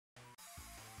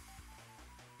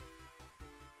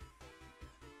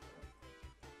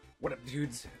What up,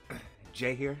 dudes?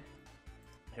 Jay here,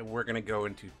 and we're gonna go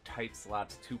into Tight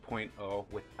Slots 2.0,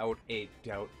 without a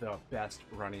doubt the best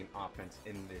running offense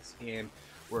in this game.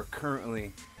 We're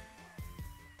currently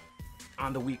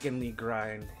on the weekend league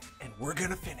grind, and we're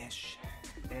gonna finish.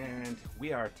 And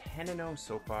we are 10-0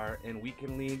 so far in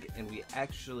weekend league, and we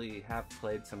actually have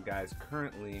played some guys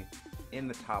currently in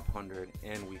the top 100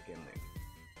 in weekend league.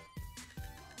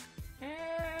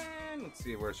 And let's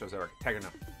see where it shows our Tiger now.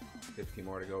 15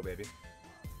 more to go, baby.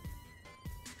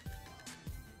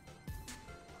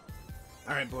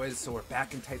 Alright, boys, so we're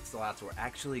back in Tight Slots. We're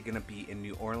actually going to be in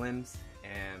New Orleans,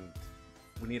 and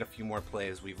we need a few more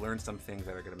plays. We've learned some things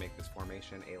that are going to make this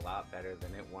formation a lot better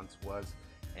than it once was.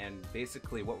 And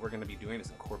basically what we're going to be doing is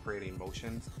incorporating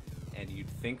motions, and you'd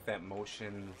think that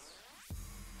motions,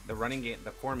 the running game,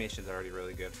 the formations are already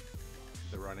really good.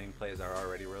 The running plays are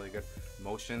already really good.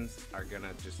 Motions are going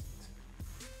to just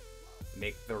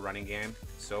make the running game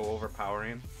so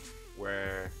overpowering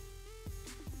where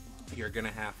you're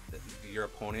gonna have to, your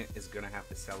opponent is gonna have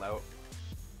to sell out.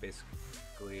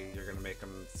 Basically, you're gonna make them,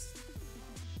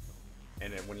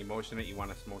 and then when you motion it, you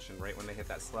want to motion right when they hit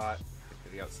that slot,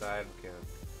 to the outside. Okay,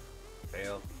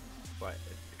 fail, but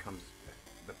it becomes,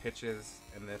 the pitches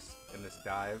in this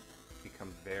dive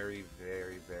become very,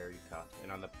 very, very tough.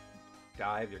 And on the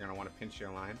dive, you're gonna want to pinch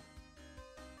your line.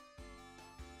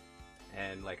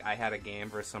 And like, I had a game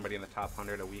versus somebody in the top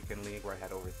 100 a weekend league where I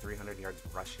had over 300 yards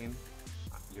rushing.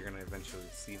 You're gonna eventually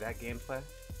see that gameplay.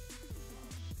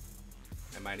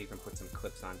 I might even put some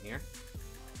clips on here.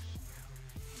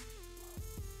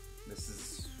 This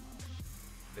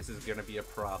is gonna be a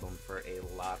problem for a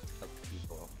lot of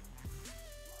people.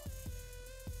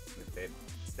 If they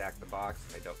stack the box,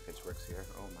 I doubt pitch works here.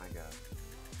 Oh my god.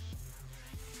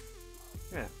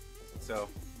 Yeah. So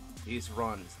these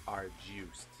runs are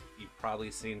juiced. You've probably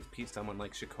seen someone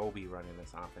like Jacoby running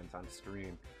this offense on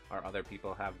stream, or other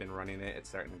people have been running it. It's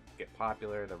starting to get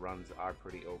popular. The runs are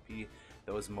pretty OP.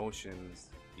 Those motions,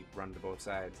 you run to both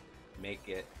sides, make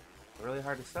it really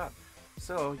hard to stop.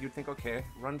 So you'd think, okay,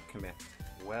 run commit.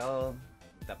 Well,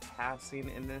 the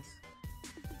passing in this,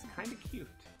 it's kind of cute.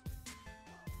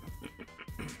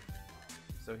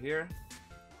 So here,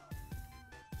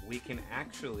 we can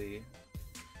actually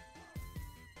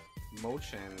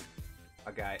motion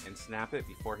a guy and snap it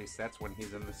before he sets when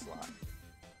he's in the slot.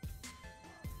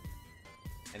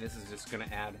 And this is just going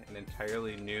to add an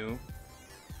entirely new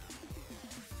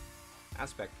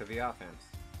aspect to the offense.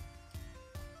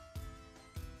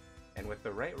 And with the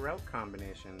right route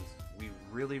combinations, we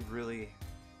really, really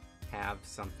have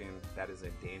something that is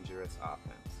a dangerous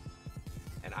offense.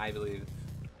 And I believe,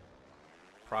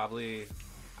 probably,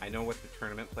 I know what the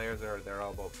tournament players are, they're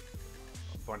all about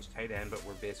a bunch tight end, but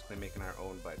we're basically making our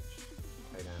own bunch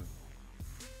tight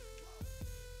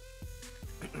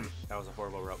end. That was a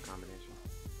horrible route combination.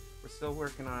 We're still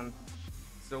working on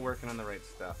the right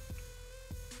stuff.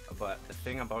 But the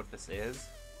thing about this is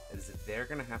that they're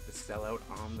gonna have to sell out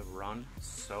on the run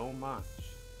so much,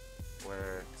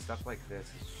 where stuff like this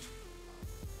is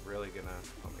really gonna,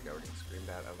 oh my god, we're getting screamed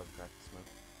at. I love practice mode.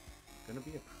 Gonna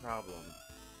be a problem.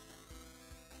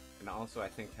 And also, I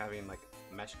think having like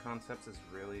mesh concepts is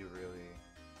really, really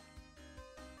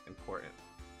important.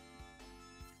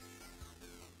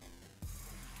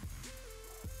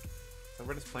 So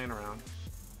we're just playing around.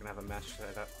 Gonna have a mesh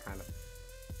setup, kind of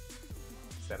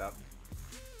set up.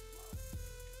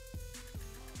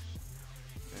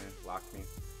 Locked me.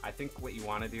 I think what you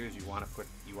want to do is you want to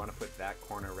put that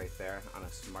corner right there on a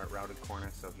smart routed corner,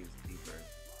 so he's deeper.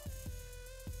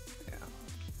 Yeah.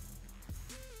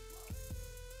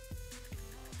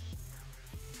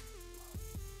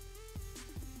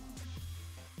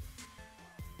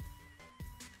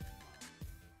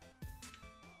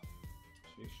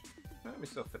 Let me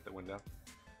still fit the window.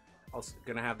 Also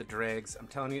gonna have the drags. I'm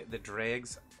telling you, the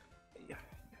drags.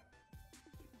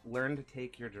 Learn to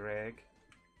take your drag.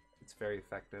 It's very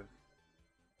effective.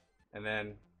 And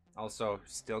then also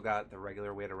still got the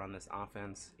regular way to run this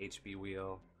offense: HB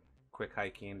wheel, quick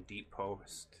hiking, deep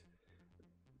post.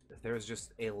 There's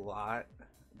just a lot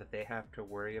that they have to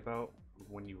worry about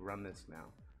when you run this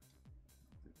now.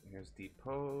 Here's deep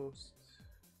post.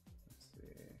 Let's see.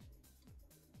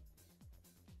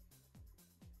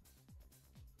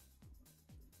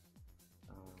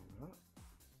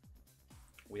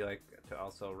 We like to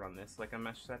also run this like a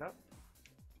mesh setup.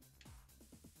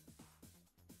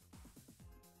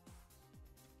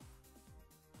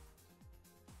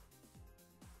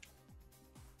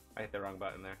 I hit the wrong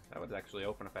button there. That was actually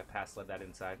open if I pass-led that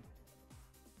inside.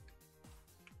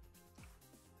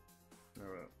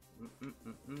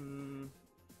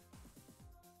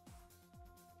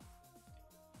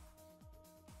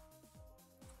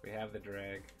 have the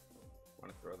drag.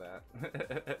 Want to throw that.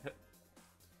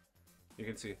 You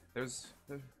can see there's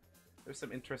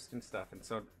some interesting stuff, and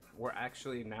so we're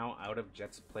actually now out of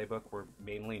Jets playbook. We're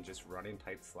mainly just running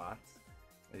tight slots,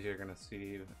 as you're gonna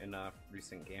see in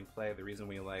recent gameplay. The reason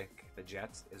we like the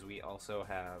Jets is we also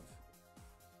have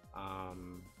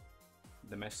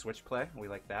the mesh switch play. We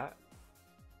like that,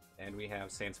 and we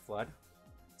have Saints Flood.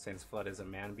 Saints Flood is a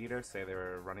man beater. Say they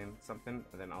were running something,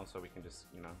 and then also we can just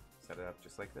set it up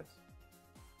just like this.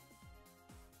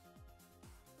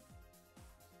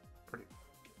 Pretty.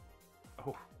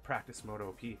 Oh, practice mode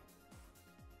OP. And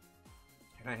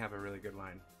I have a really good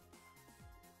line.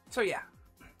 So yeah,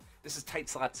 this is Tight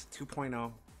Slots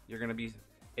 2.0. You're gonna be.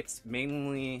 It's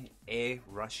mainly a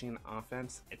rushing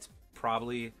offense. It's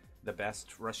probably the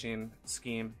best rushing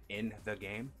scheme in the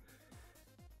game.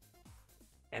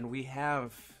 And we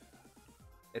have.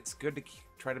 It's good to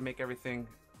try to make everything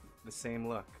the same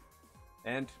look,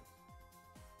 and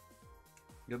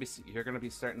you're gonna be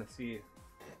starting to see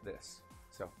this.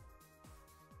 So,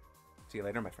 see you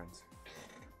later, my friends.